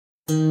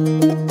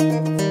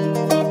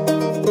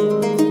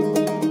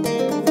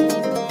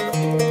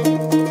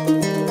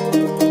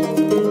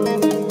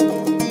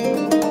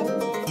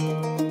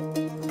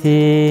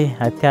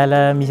Aty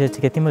ala misy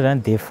antsika aty moa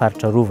zany dia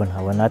faritra rovana,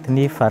 ao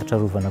anatin'ny faritra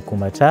rovana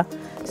COMATSA,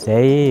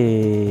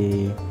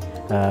 izay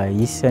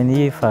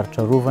isan'ny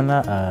faritra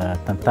rovana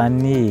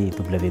tantanin'ny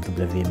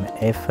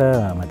WWF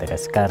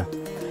Madagascar.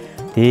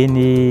 Dia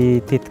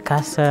ny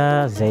tetikasa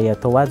izay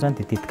atao azy zany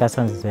dia tetikasa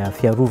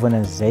fiarovana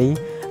izay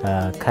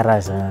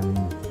karazany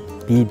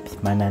biby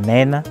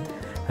manan'aina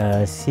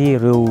sy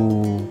ireo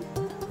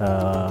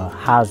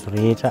hazo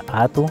rehetra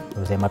ato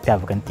izay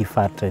mampiavaka an'ity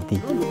faritra ity.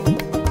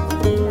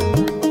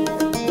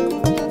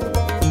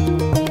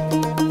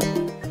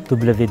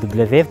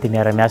 WWF dia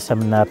miara-miasa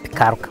amina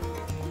mpikaroka.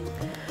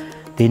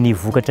 Dia ny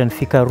vokatra ny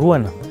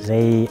fikarohana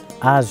izay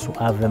azo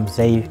avy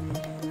amin'izay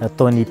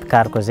ataon'ny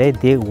mpikaroka izay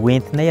dia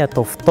hoentinay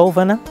atao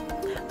fitaovana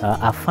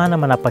ahafana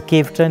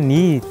manapa-kevitra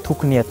ny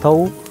tokony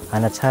atao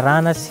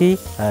hanatsarana sy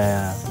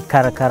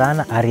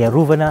karakarana ary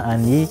arovana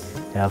any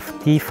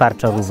ity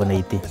faritra rovana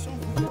ity.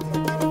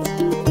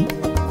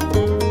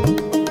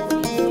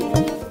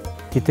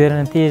 Ity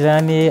toerana ity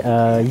zany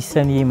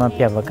isan'ny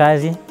mampiavaka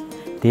azy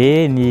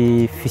dia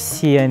ny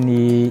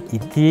fisiany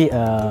ity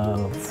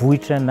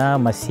vohitra na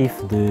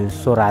massif de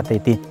Sorata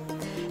ity,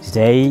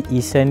 izay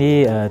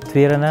isan'ny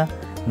toerana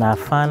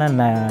nahafana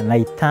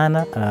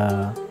nahitana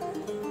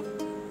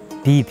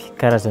biby,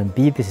 karazany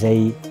biby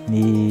izay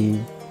ny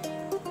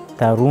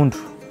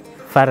tarondro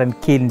farany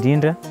kely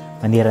indrindra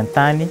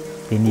maneran-tany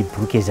dia ny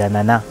Brookesia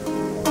nana.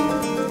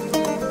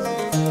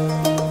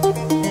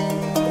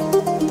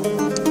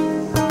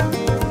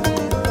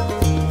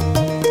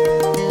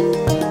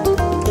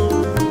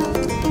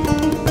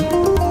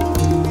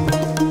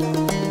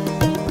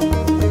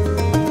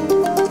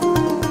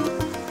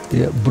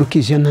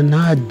 Brookesia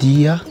nana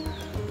dia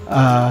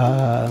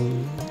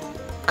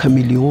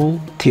chameleon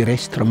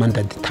terrestre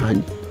mandady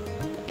tany.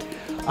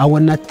 Ao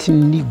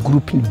anatin'ny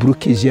groupe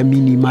Brookesia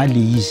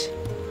minimaly izy.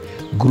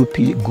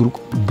 Groupe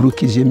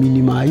Brookesia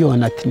minima io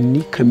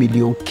anatin'ny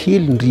chameleon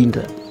kely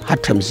indrindra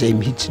hatram'izay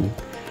mihitsiny.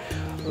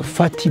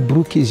 Fa ty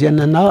Brookesia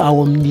nana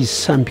ao amin'izy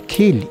samby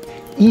kely,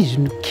 izy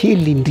no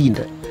kely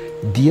indrindra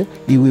dia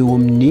eo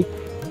amin'ny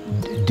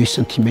 2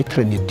 cm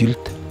ny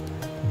adulte.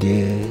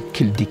 Dia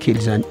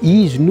kely zany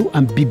izy no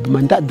amin'ny biby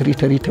mandady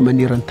rehetrarehetra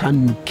maneran-tany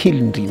no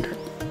kely indrindra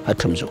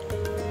hatram'izao.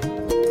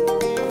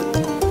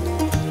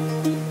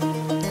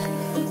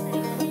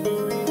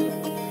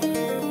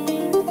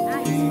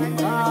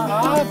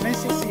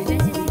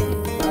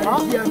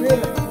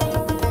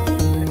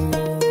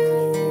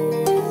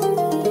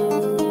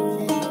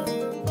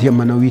 Dia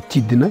manao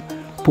étude-na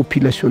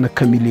population-na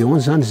chameleon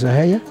zany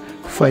zahay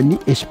fa ny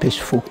espèce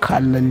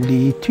focale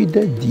an'le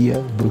étude dia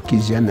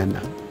Brookesia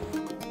nana.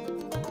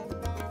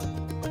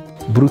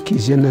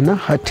 Brookesia nana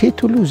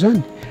hatreto aloha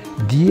zany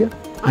dia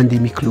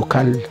endémique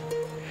local,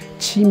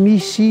 tsy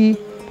misy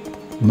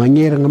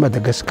magnerana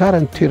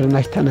Madagascar ny toerana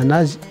ahitana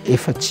anazy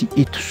efa tsy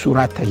eto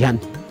Sorata ihany.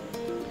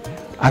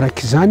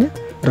 Araka izany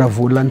raha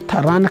vao lany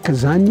taranaka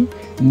zany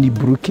ny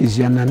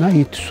Brookesia nana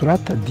eto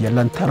Sorata dia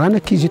lany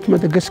taranaka izy eto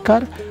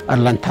Madagascar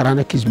ary lany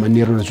taranaka izy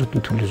manerana zao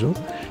tontolo zao,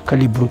 ka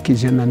le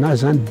Brookesia nana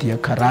zany dia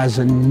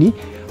karazan'ny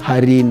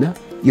harena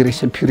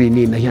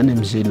iraisam-pirenena ihany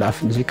amin'izay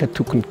lafiny zay ka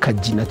tokony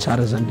kajiana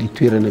tsara zany le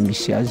toerana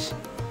misy azy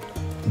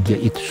dia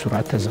eto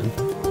Sorata zany.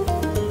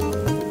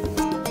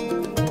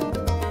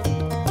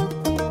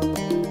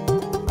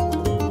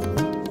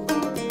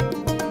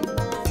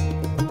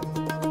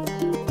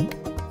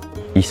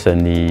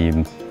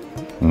 Isan'ny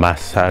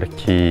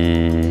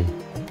mahasariky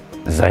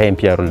zahay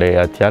mpiaro lay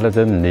aty ala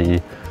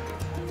zany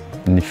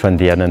ny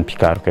fandehanan'ny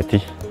mpikaroka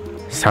aty.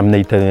 Samy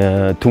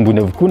nahita tombony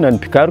avokoa na ny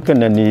mpikaroka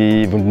na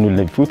ny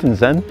vondron'olona fotony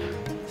zany,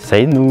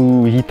 zay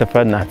no hita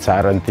fa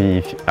nahatsara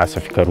an'ity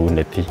asa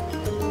fikarohana aty.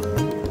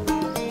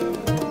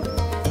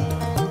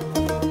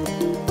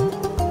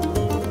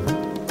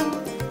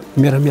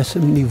 Miara-miasa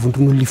amin'ny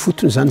vondron'olona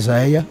fotony zany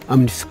zahay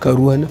amin'ny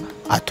fikarohana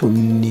ato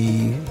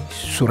amin'ny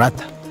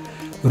Sorata.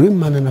 Reo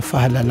manana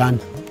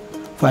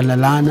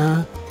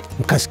fahalalana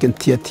mikasika ny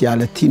ty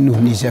ala ty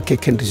noho n'izy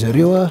akaikindry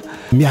zareo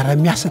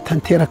miara-miasa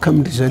tanteraka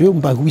amindry zareo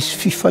mba ho hisy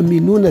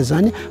fifamenoana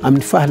zany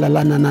amin'ny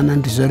fahalalana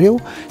ananandry zareo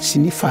sy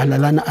ny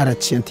fahalalana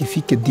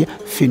ara-tsientifika dia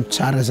feno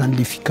tsara zany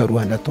le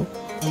fikarohana atao.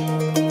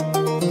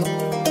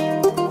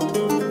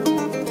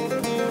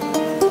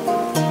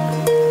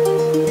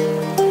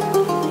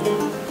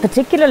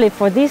 Particularly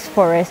for this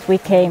forest we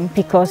came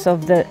because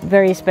of the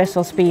very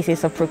special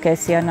species of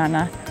Brookesia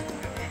nana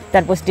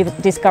that was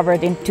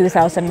discovered in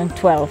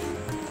 2012.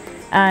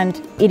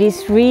 And it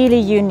is really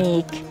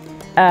unique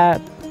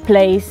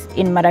place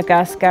in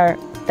Madagascar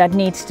that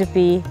needs to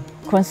be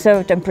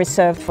conserved and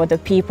preserved for the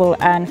people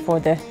and for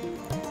the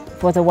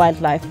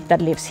wildlife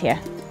that lives here.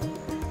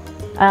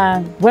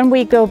 When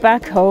we go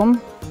back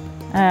home,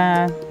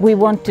 we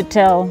want to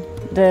tell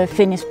the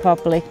Finnish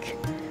public,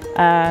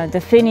 the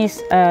Finnish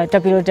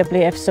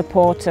WWF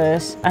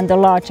supporters and the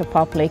larger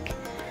public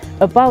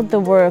about the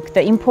work,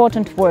 the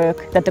important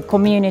work that the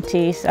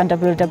communities and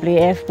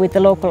WWF with the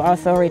local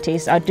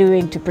authorities are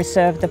doing to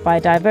preserve the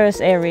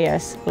biodiverse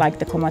areas like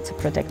the COMATSA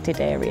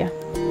protected area.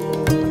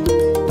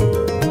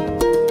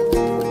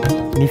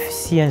 Ny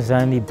fisiany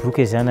zany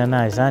Brookesia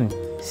zany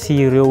sy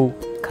ireo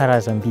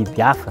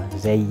karazam-biby hafa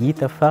izay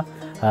hita fa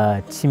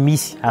tsy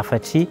misy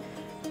afa-tsy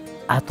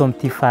ato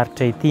amin'ity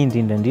faritra ity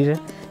indrindrandrindra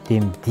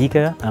dia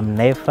midika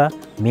aminay fa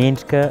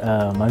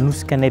mendrika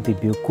manosika anay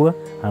bebe koa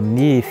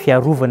amin'ny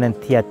fiarovana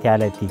n'ity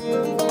atiala ity.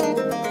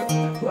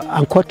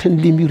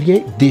 Ankoatran'ny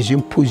lémurien,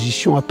 deuxième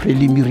position après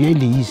lémurien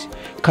le izy.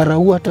 Ka raha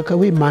ohatra ka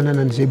hoe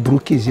manana an'izay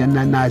Brookesia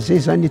zay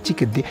zany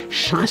atsika dia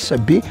chance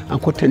be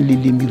ankoatran'le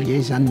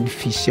lémurien zany ny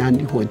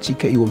fisiany ho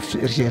antsika eo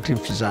amin'ny rehetra ny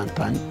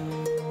fizahantany.